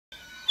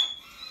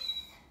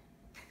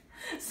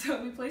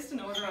So we placed an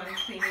order on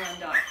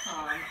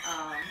cleanrun.com,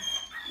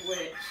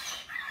 which...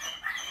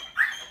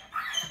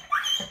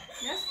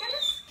 Yes,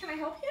 Dennis? Can I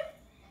help you?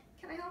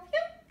 Can I help you?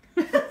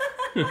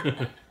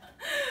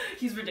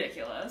 He's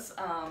ridiculous.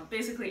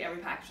 Basically, every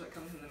package that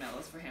comes in the mail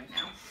is for him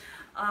now.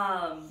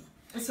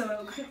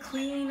 So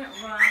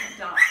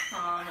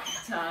cleanrun.com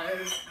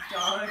does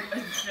dog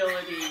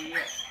agility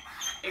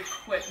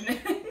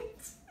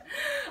equipment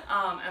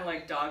and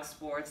like dog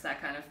sports,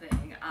 that kind of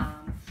thing.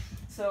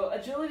 So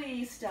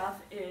agility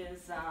stuff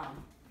is,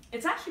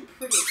 it's actually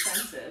pretty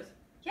expensive.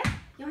 Yeah,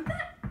 you want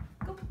that?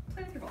 Go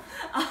play with your ball.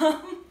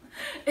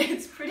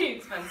 It's pretty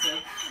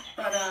expensive,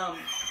 but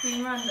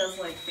Cleanrun does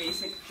like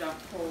basic jump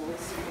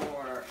pulls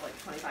for like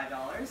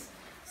 $25.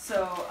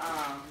 So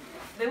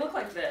they look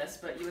like this,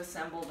 but you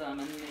assemble them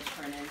and then they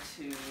turn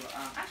into,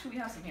 actually we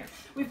have some here.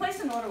 We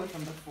placed an order with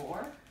them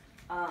before.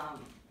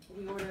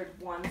 We ordered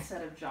one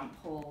set of jump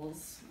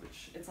pulls,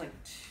 which it's like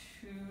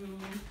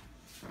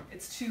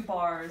two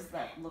bars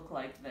that look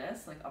like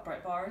this, like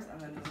upright bars, and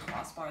then there's a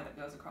crossbar that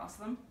goes across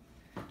them.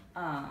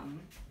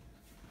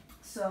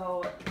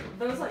 So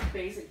those like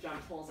basic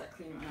jump pulls at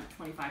Cleanrun are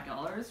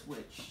 $25,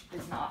 which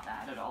is not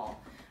bad at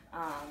all.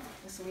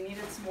 So we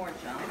needed some more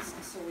jumps,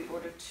 so we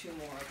ordered 2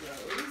 more of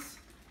those.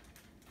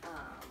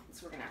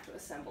 So we're gonna have to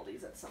assemble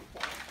these at some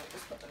point. I'll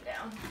just put them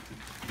down.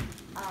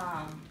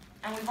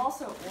 And we've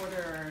also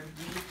ordered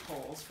weave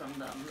pulls from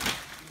them,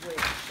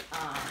 which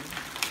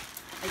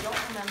I don't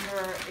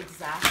remember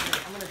exactly.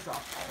 I'm gonna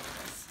drop all of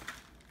this.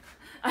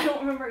 I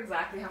don't remember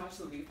exactly how much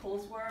the weave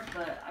pulls were,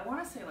 but I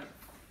want to say like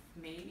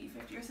maybe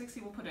 50 or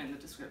 60. We'll put it in the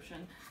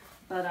description.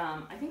 But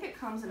I think it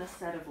comes in a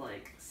set of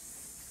like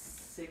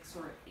 6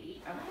 or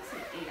 8. I want to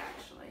say 8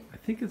 actually. I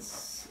think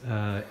it's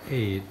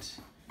 8.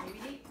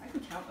 Maybe 8? I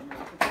can count them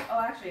really quickly. Oh,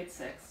 actually it's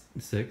 6.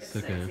 6? It's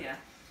okay. 6, yeah.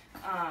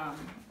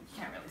 You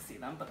can't really see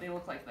them, but they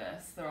look like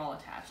this. They're all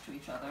attached to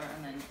each other,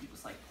 and then you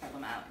just like pull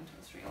them out into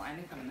a straight line.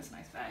 They come in this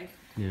nice bag.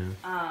 Yeah.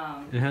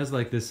 It has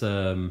like this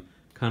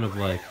kind of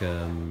like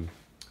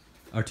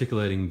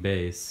articulating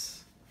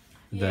base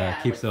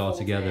that keeps like it all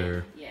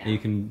together. Yeah. And you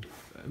can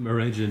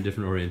arrange it in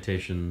different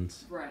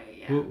orientations. Right,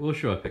 yeah. We'll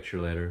show a picture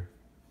later.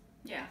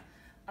 Yeah.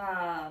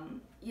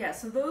 Yeah,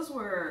 so those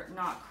were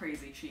not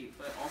crazy cheap,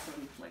 but also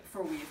like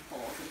for weave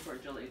pulls and for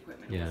agility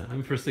equipment. Yeah, I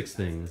mean for 6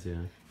 things,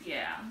 yeah.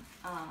 Yeah,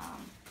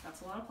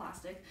 that's a lot of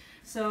plastic.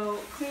 So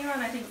Cleanrun,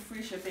 I think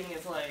free shipping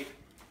is like,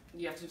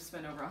 you have to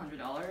spend over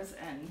 $100,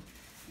 and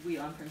we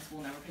on principle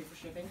never pay for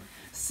shipping.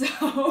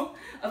 So,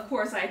 of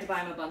course, I had to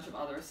buy him a bunch of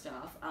other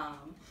stuff,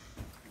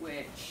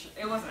 which,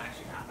 it wasn't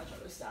actually that much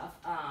other stuff,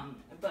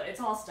 but it's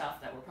all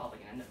stuff that we're probably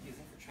going to end up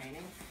using for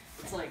training.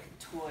 It's like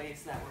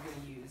toys that we're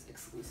going to use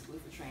exclusively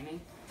for training,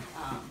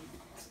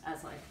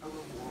 as like a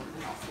reward,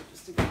 and also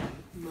just to get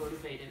him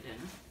motivated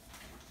and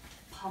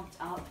pumped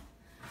up.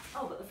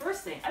 Oh, but the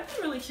first thing, I've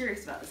been really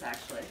curious about this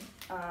actually.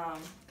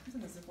 Comes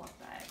in a Ziploc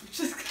bag, which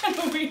is kind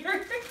of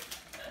weird.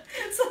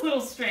 It's a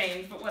little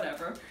strange, but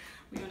whatever.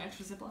 We have an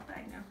extra Ziploc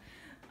bag now.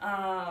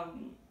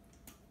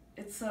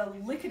 It's a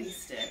lickety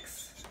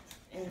sticks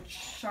in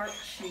sharp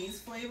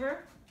cheese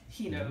flavor.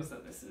 He knows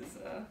that this is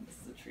a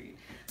treat.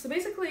 So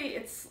basically,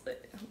 it's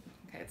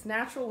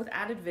natural with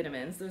added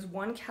vitamins. There's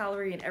 1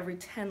 calorie in every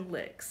 10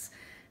 licks,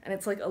 and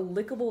it's like a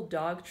lickable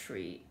dog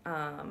treat.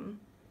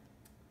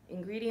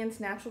 Ingredients: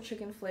 natural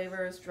chicken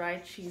flavors,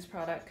 dried cheese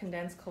product,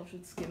 condensed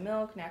cultured skim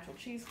milk, natural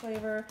cheese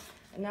flavor,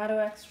 annatto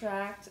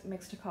extract,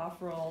 mixed to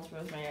cough rolls,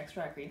 rosemary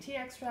extract, green tea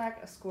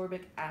extract,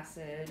 ascorbic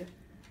acid.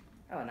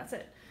 Oh, and that's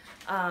it.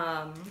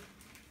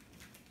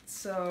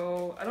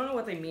 So I don't know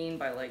what they mean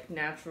by like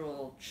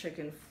natural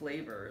chicken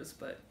flavors,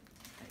 but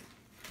I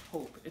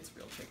hope it's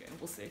real chicken.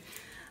 We'll see.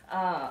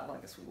 Well, I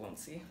guess we won't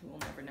see. We'll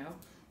never know.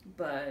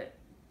 But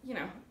you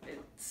know,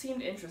 it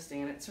seemed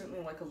interesting, and it's certainly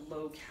like a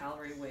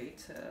low-calorie way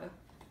to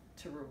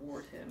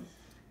reward him.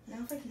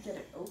 Now, if I could get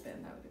it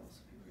open, that would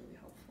also be really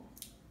helpful.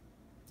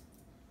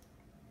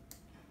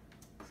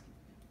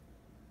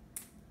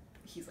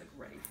 He's like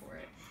ready for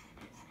it.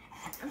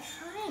 I'm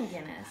trying,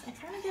 Guinness. I'm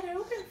trying to get it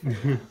open for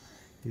you.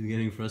 He's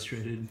getting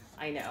frustrated.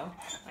 I know.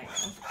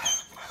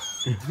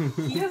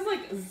 He has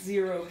like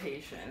 0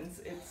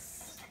 patience.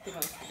 It's the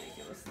most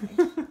ridiculous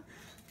thing.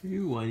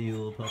 You whiny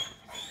little pup.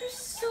 You're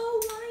so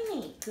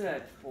whiny.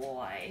 Good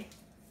boy.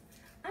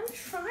 I'm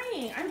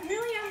trying. I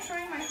really am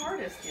trying my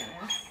hardest,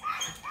 Guinness.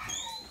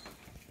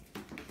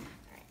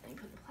 Alright, let me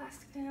put the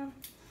plastic down.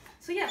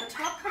 So yeah, the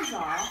top comes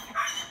off.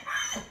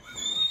 I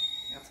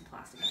got some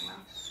plastic in my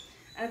mouth.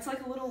 And it's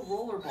like a little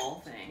roller ball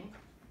thing.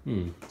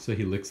 So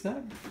he licks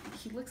that?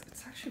 He licks,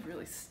 it's actually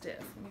really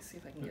stiff. Let me see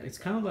if I can get it. It's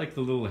kind of like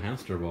the little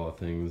hamster ball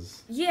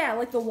things. Yeah,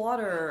 like the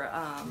water...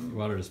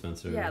 water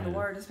dispenser. Yeah, the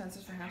water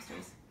dispensers for hamsters.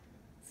 Let's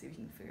see if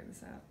we can figure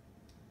this out.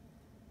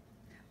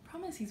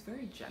 Problem is, he's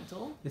very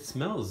gentle. It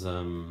smells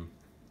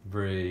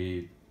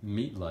very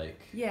meat-like.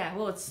 Yeah,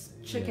 well, it's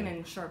chicken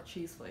and sharp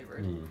cheese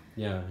flavored.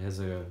 Yeah, it has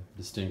a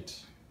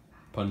distinct,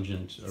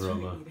 pungent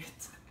aroma.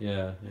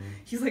 Yeah.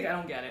 He's like, I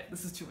don't get it.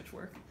 This is too much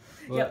work.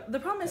 Well, yeah, the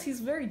problem is he's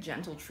a very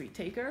gentle treat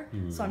taker,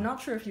 so I'm not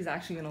sure if he's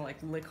actually going to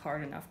like lick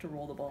hard enough to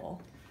roll the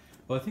ball.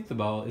 Well, I think the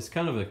ball is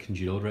kind of like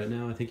congealed right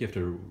now. I think you have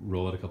to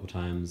roll it a couple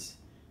times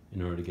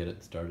in order to get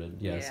it started.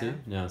 Yeah. See,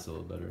 now it's a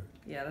little better.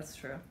 Yeah, that's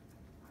true.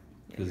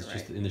 Because it's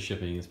just in the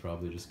shipping, it's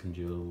probably just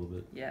congealed a little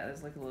bit. Yeah,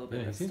 there's like a little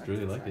bit. Yeah, he seems to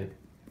really like it.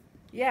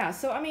 Yeah,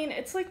 so I mean,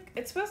 it's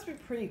supposed to be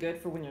pretty good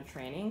for when you're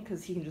training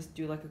because he can just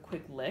do like a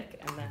quick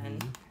lick and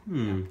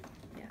then.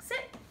 Yeah,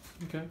 sit.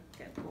 Okay.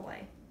 Good boy.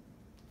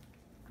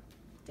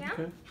 Down.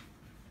 Okay.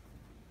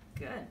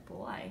 Good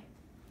boy.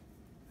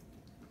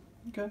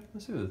 Okay,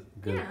 let's do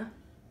it. Good. Yeah.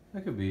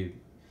 That could be.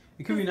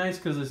 It could be nice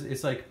because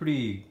it's like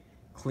pretty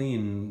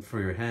clean for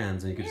your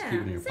hands, and you can just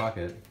keep it in your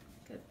pocket.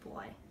 Good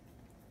boy.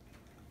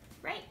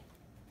 Right.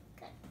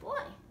 Good boy.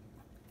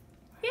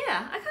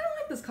 Yeah, I kind of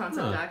like this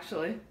concept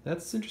actually.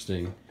 That's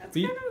interesting. That's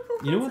kind of a cool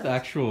concept. You know what the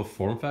actual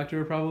form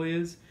factor probably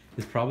is?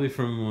 It's probably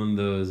from one of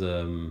those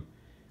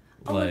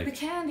like the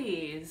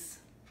candies.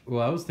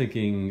 Well, I was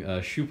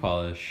thinking shoe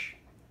polish.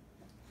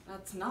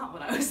 That's not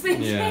what I was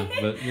thinking. Yeah,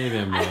 but maybe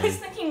I'm wrong. I was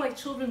thinking like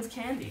children's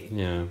candy.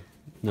 Yeah.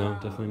 No,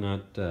 definitely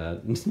not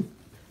that.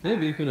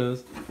 Maybe, who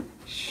knows?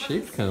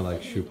 Shaped kind of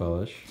like shoe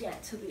polish.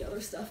 Get to the other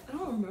stuff. I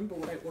don't remember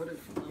what I ordered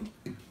from them.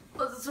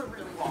 But it's a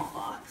really long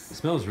box. It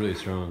smells really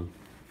strong.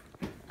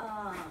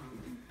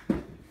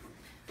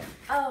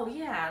 Oh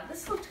yeah,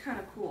 this looked kind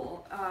of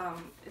cool.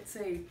 It's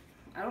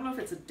I don't know if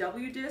it's a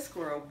W disc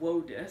or a woe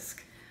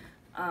disc.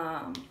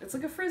 It's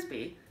like a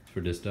frisbee.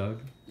 For disc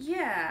dog?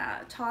 Yeah,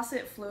 toss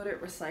it, float it,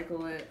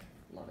 recycle it.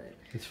 Love it.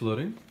 It's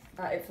floating?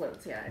 It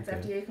floats, yeah. It's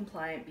Okay. FDA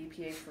compliant,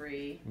 BPA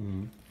free.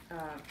 Mm-hmm.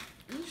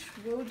 Each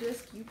row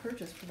disc you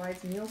purchase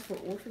provides meals for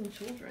orphan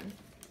children.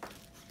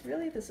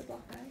 Really? The Ziploc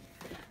bag?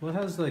 Well,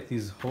 it has like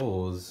these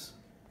holes,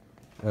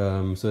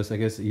 so it's I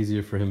guess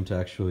easier for him to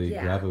actually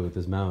grab it with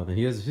his mouth. And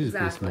he's a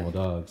pretty small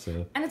dog,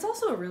 so. And it's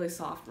also a really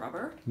soft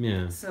rubber.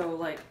 Yeah. So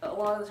like a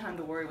lot of the time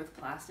the worry with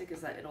plastic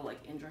is that it'll like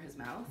injure his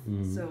mouth.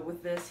 Mm. So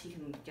with this he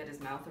can get his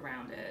mouth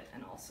around it,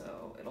 and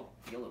also it'll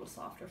be a little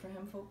softer for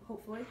him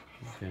hopefully.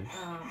 Okay.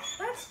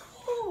 That's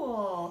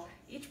cool.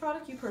 Each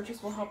product you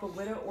purchase will help a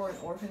widow or an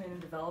orphan in a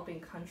developing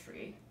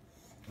country.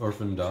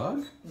 Orphan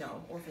dog?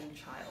 No, orphan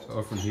child.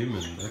 Orphan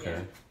human. Okay.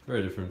 Yeah.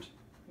 Very different.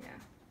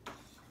 Yeah.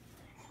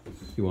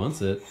 He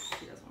wants it.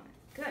 He does want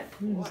it.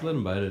 Good. Just let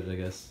him bite it, I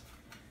guess.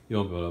 You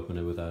won't be able to open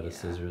it without his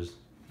Yeah. scissors.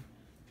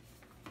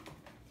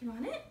 Do you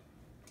want it?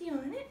 Do you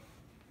want it?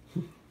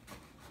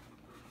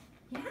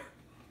 Yeah?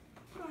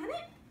 You want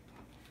it?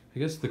 I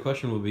guess the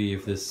question will be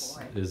if this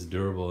is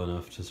durable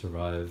enough to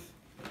survive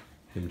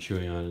him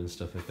chewing on it and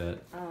stuff like that.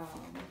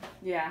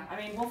 Yeah, I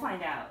mean, we'll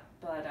find out,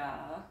 but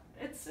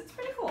it's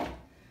pretty cool.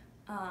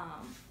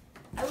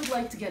 I would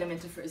like to get him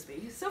into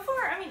Frisbee. So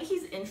far, I mean,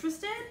 he's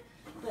interested,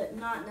 but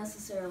not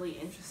necessarily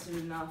interested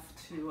enough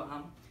to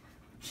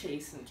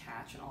chase and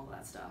catch and all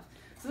that stuff.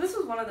 So this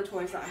was one of the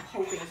toys that I'm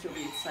hoping he'll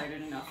be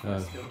excited enough for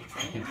us to be able to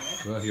train him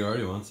with. Well, he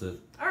already wants it.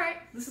 Alright,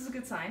 this is a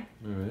good sign.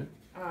 Alright.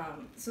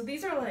 So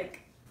these are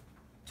like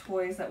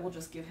toys that we'll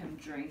just give him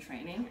during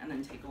training and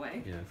then take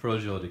away. Yeah, for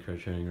agility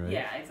training, right?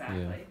 Yeah,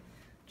 exactly. Yeah.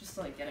 Just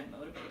to like get him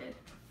motivated.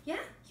 Yeah,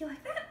 you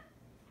like that?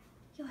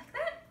 You like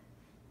that?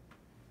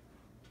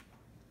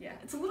 Yeah,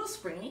 it's a little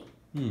springy.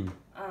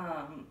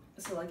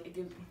 So like it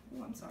gives.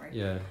 Oh, I'm sorry.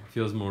 Yeah,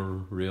 feels more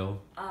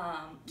real.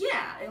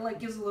 Yeah, it like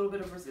gives a little bit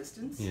of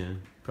resistance. Yeah,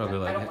 probably I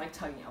like don't like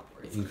tugging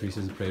upwards.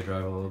 increases prey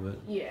drive a little bit.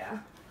 Yeah.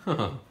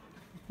 Huh.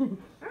 All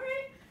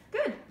right.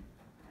 Good.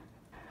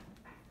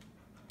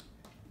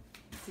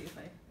 Let's see if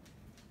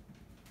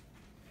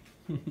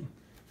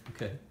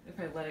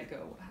I let it go,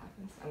 what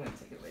happens? I'm gonna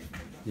take it away from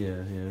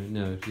him.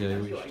 No, we He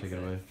should take likes it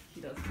away.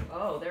 He does.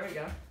 Oh, there we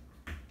go.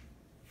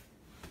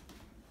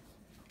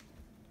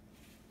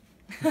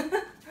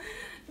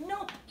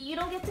 Nope, you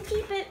don't get to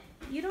keep it.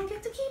 You don't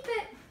get to keep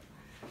it.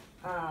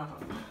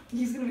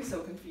 He's gonna be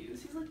so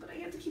confused. He's like, but I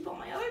get to keep all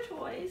my other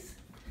toys.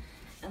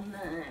 And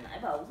then I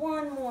bought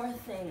one more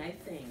thing, I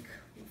think.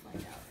 We'll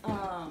find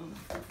out.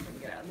 Let me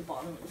get out of the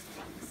bottom of this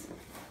box.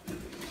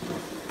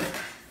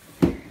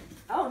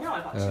 Oh no, I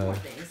bought two more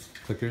things.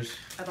 Clickers?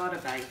 I bought a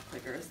bag of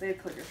clickers. They had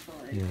clickers for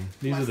like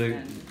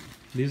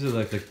These are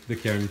like the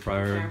Karen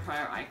Pryor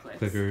eye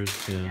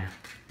clickers. Yeah.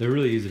 They're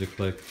really easy to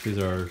click. These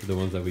are the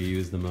ones that we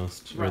use the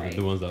most, or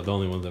the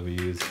only ones that we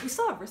use. We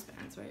still have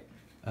wristbands, right?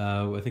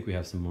 I think we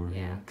have some more.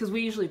 Yeah, because we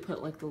usually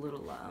put like the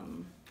little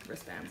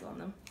wristbands on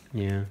them.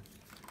 Yeah.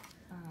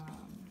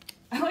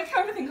 I like how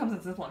everything comes in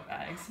Ziploc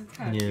bags. It's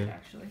kind of cute,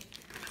 actually.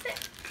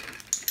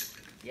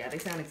 Yeah, they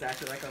sound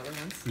exactly like other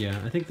ones. Yeah,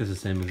 I think they're the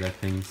same exact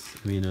things.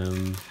 I mean,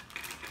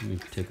 let me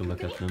take a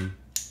look at them.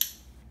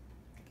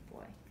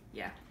 Boy,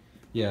 yeah.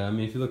 Yeah, I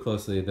mean, if you look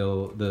closely,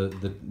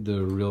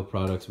 the real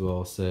products will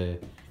all say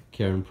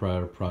Karen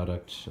Pryor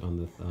product on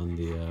the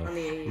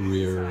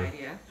rear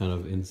side, kind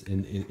of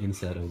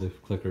inset of the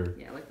clicker.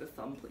 Yeah, like the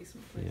thumb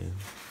placement. Place. Yeah.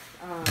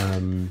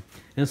 And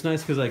it's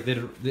nice because like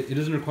it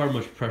doesn't require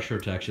much pressure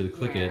to actually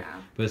click it,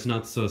 but it's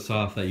not so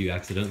soft that you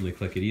accidentally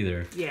click it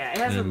either. Yeah, it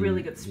has a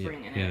really good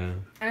spring in it. Yeah.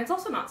 And it's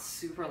also not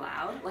super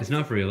loud. Like, it's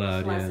not very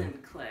loud.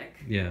 Pleasant click.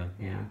 Yeah.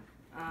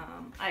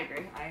 I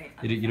agree.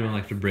 You don't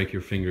like to break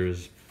your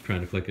fingers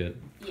trying to click it.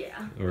 Yeah.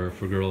 Yeah. Or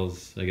for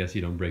girls, I guess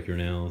you don't break your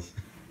nails.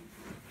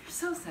 You're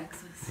so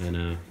sexist. I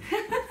know.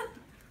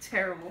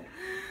 Terrible.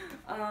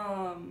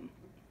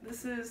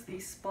 This is the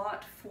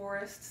Spot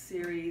Forest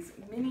series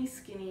mini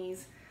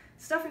skinnies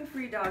stuffing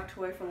free dog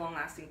toy for long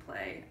lasting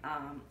play.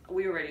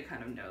 We already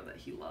kind of know that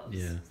he loves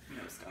no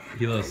stuffing.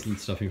 He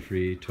loves stuffing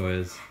free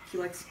toys. He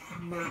likes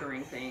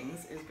murdering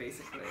things is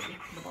basically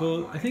the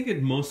Well, bottom line. I think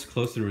it most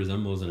closely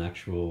resembles an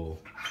actual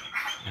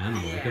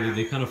animal. Yeah.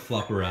 They kind of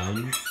flop around.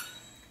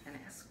 And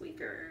it has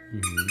squeakers.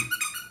 Mm-hmm.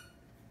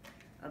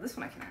 Oh, this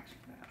one I can actually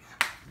put out.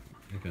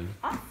 Okay.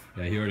 Off.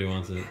 Yeah, he already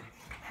wants it.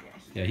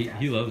 Yeah,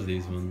 he loves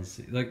these ones.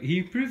 Like,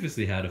 he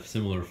previously had a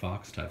similar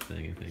fox type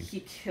thing, I think. He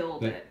killed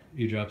But it.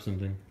 you dropped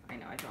something. I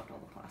know, I dropped all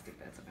the plastic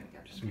bits. I'm gonna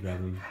get Just them. grab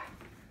them.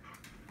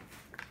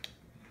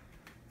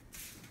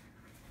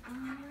 I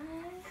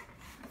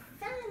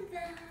found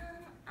them.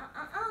 I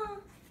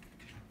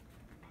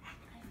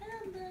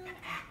found them.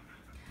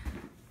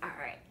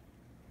 Alright.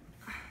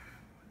 1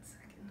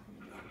 second.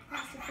 Let me get the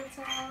plastic bits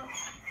out.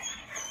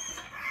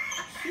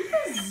 He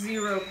has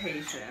zero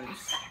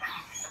patience.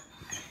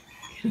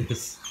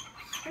 Yes.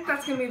 I think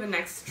that's gonna be the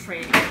next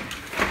training.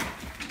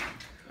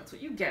 That's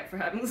what you get for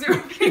having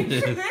zero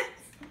patience.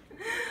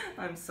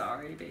 I'm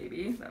sorry,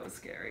 baby. That was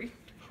scary.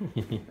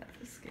 That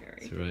was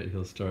scary. That's right.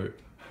 He'll start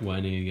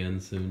whining again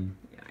soon.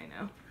 Yeah, I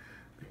know.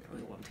 I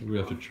really want to. We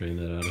have to train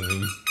that out of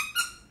him.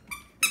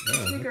 Oh,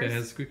 Squeakers. okay. It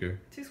has a squeaker.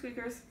 2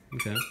 squeakers.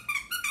 Okay.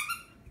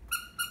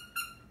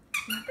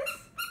 You want this?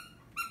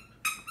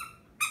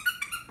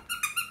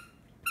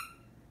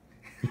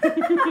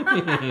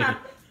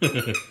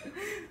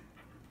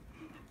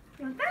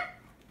 You want that?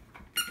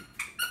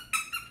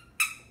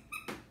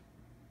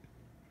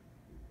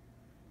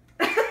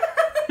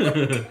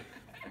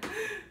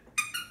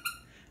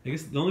 I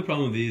guess the only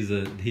problem with these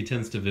is that he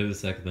tends to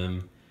vivisect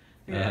them,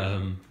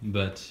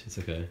 but it's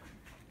okay.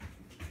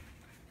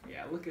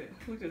 Yeah, look at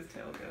his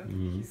tail go.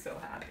 Mhm. He's so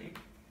happy.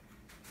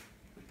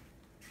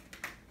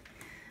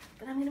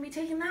 But I'm gonna be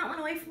taking that one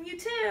away from you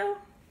too.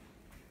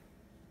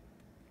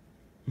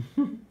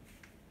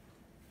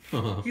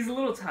 He's a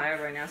little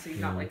tired right now, so he's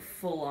not like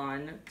full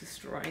on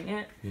destroying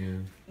it. Yeah.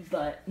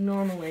 But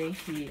normally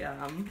he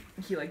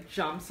like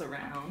jumps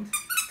around,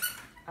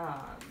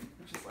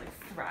 just like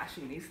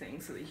thrashing these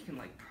things so that he can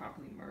like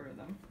properly murder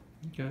them.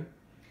 Okay.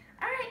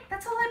 All right,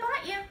 that's all I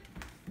bought you.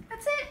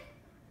 That's it.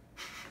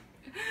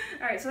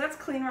 All right, so that's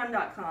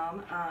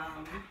cleanrun.com.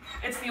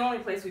 It's the only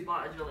place we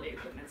bought agility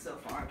equipment so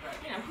far, but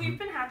you know we've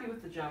been happy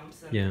with the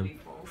jumps and the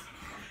leaf bowls.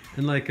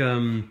 And like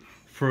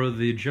for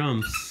the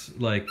jumps,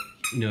 like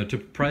you know, to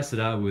price it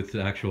out with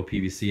the actual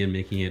PVC and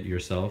making it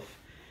yourself,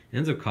 it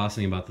ends up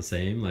costing about the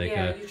same. Like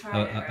yeah, you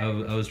tried it, right?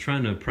 I was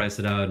trying to price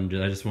it out, and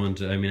I just wanted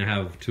to. I mean, I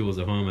have tools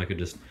at home. I could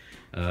just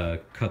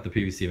cut the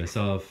PVC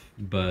myself,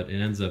 but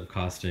it ends up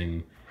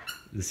costing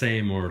the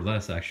same or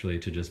less actually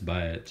to just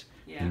buy it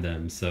from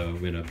them. So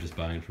we end up just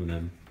buying from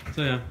them.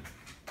 So yeah,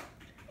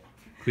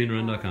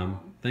 cleanrun.com.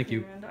 Thank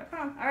you.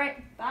 Cleanrun.com. All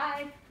right,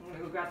 bye. I'm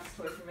gonna go grab this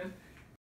toy from him.